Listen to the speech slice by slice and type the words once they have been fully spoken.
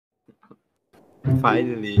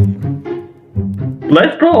Finally.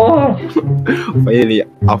 Let's go! Finally,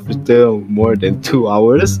 after more than 2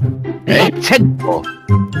 hours. Let's go!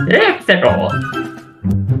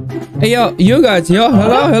 Hey yo, you guys, yo,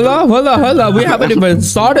 hello. We haven't even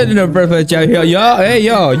started in the first chat here, yo. Hey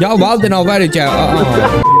yo, y'all wild in already, chat.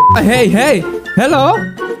 Hey, hello.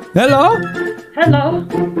 Hello! Hello.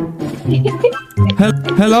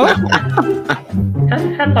 Hello?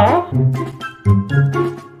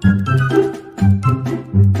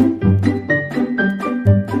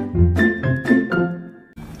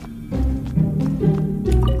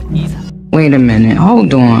 Wait a minute,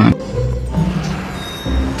 hold on.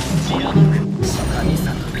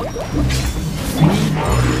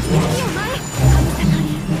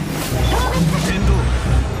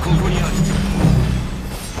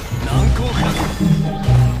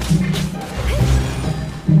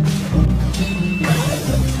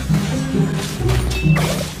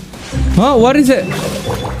 Huh? What is it?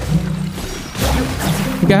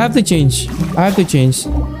 Okay, I have to change.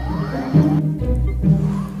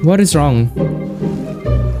 What is wrong?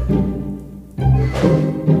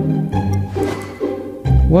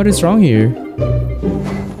 What is wrong here?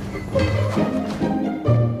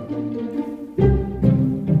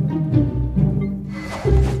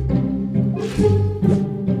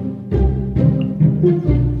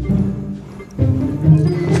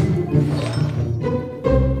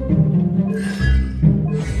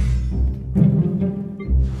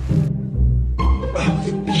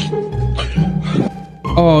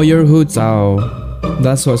 Oh, your hood's out.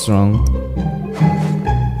 That's what's wrong.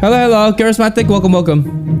 Hello, charismatic. Welcome.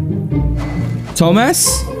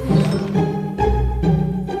 Thomas?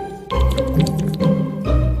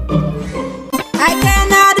 I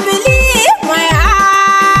cannot believe my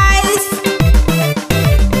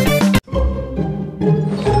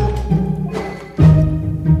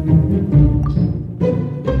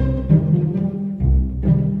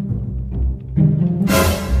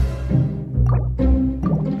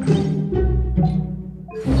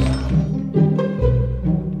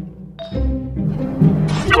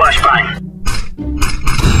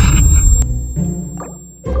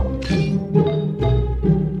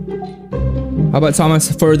How about Thomas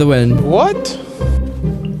for the win? What?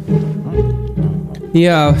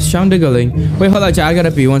 Yeah, sound diggling. Wait, hold on, chat. I gotta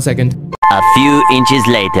pee. 1 second. A few inches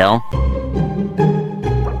later.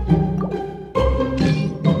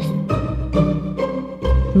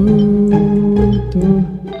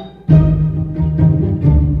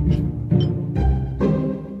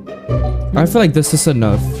 I feel like this is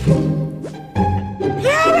enough.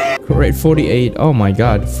 Great, 48. Oh my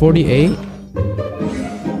god, 48?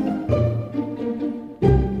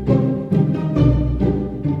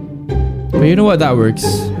 But you know what? That works.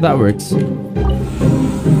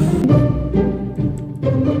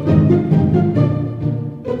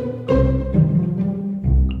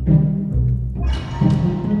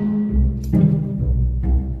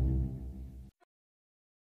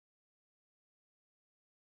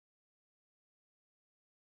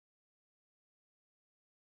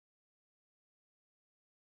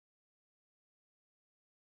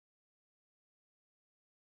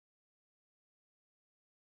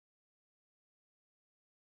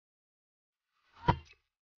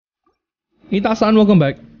 Ita-san, welcome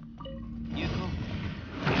back.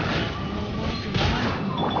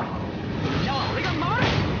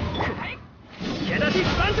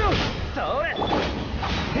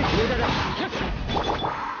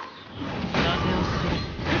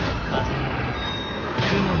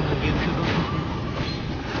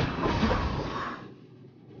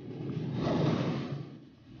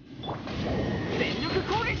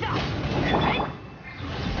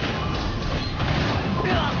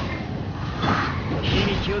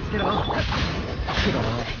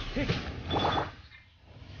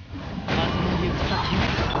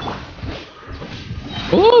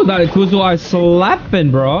 Oh, that Kazuha is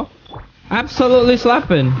slapping, bro. Absolutely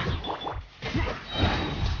slapping.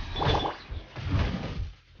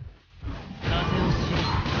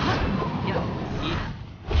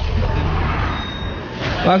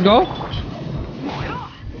 Let's go.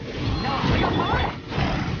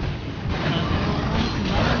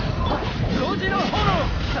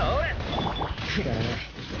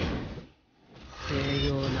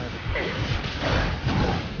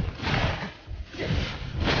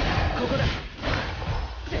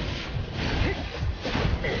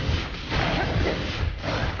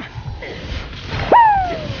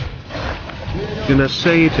 Gonna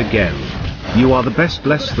say it again. You are the best.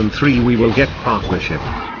 Less than 3 we will get partnership.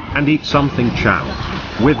 And eat something chow.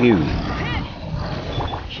 With you.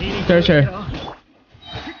 Sure.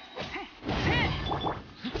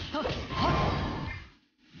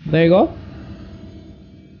 There you go.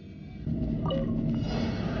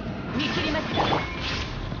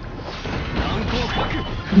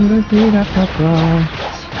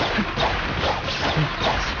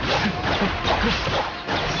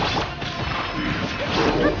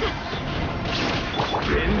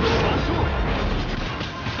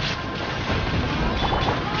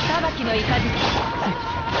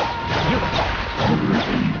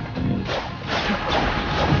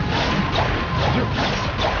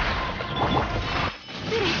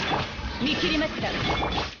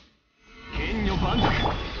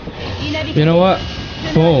 You know what?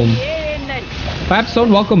 Boom.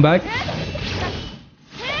 Babson, welcome back.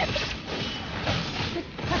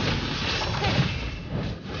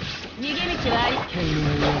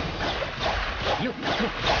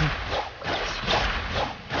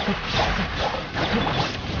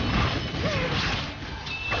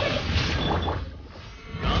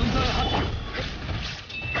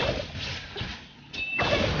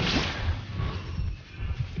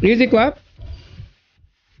 Easy clap.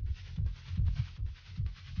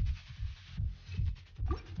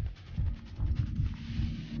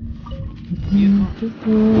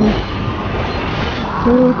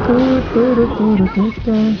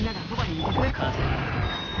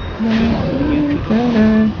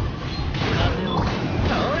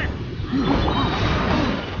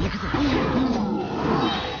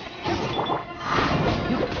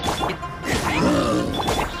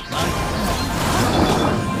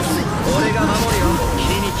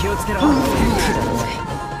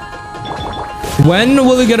 When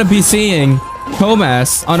will we gonna be seeing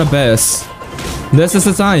Thomas on Abyss? This is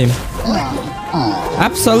the time.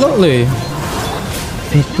 Absolutely.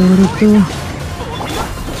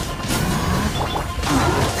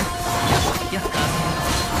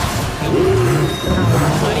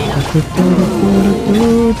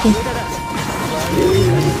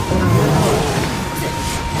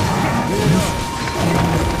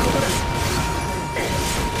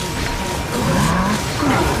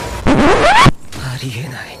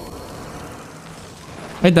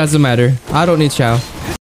 It doesn't matter. I don't need Chow.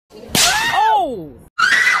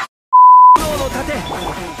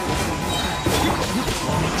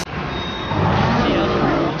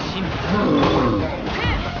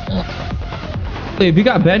 If you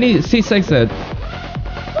got Benny, C6 it.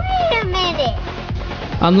 Wait a minute.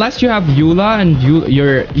 Unless you have Eula and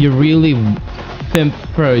you're really pimp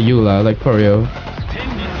for Eula, like for real.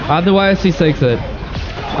 Otherwise, C6 it.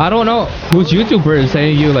 I don't know whose YouTuber is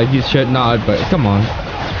saying you like you should not, but come on.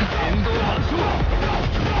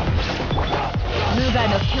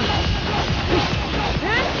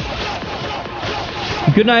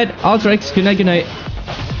 Good night, Altrix. Good night, good night.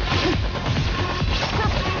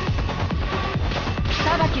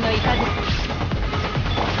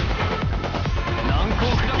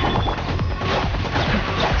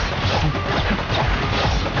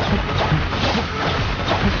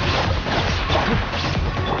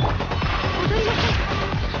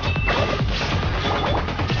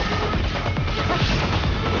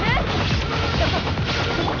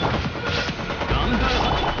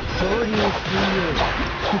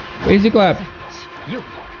 Easy clap.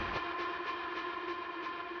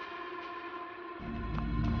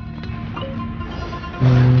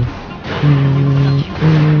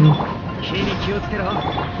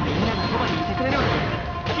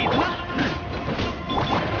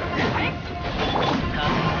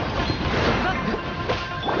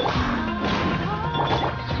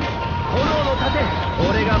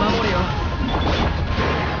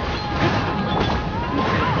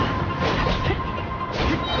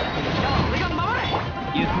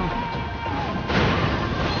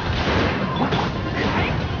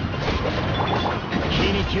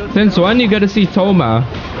 Since when you gotta see Thoma?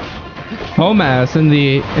 Thomas in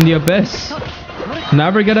the Abyss.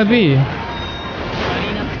 Never gonna be.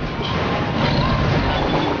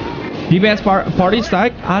 DBS party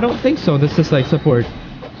stack? I don't think so. This is like support.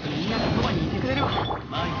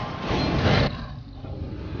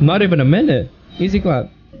 Not even a minute. Easy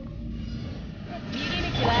clap.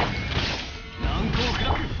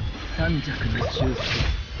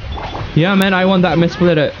 Yeah, man, I want that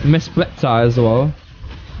missplit as well.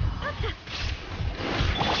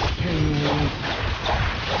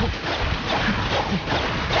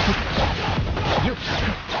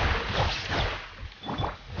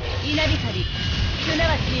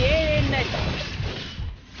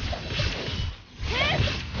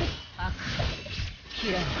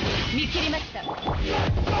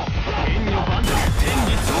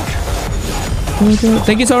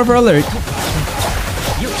 Thank you, Sora, for alert.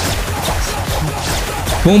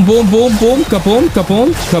 Boom, boom, boom, boom, kaboom,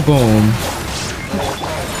 kaboom, kaboom.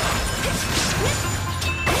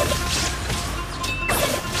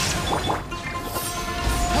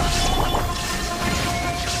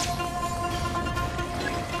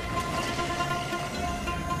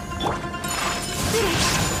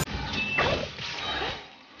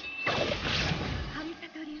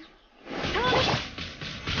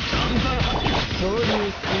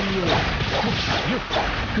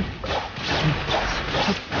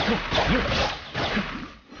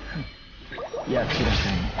 こ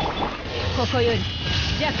こより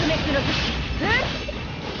弱滅の時。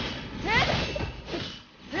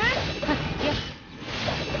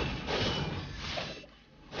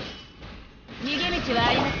逃げ道は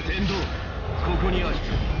あります。天道、ここにあり。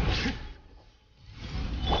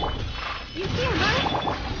雪山。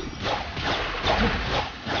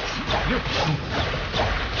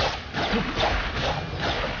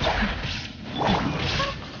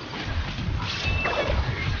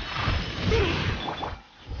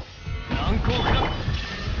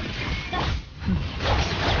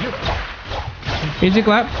Easy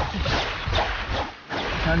clap.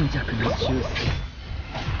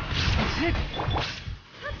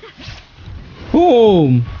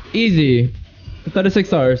 Boom! Easy. 36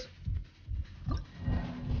 stars.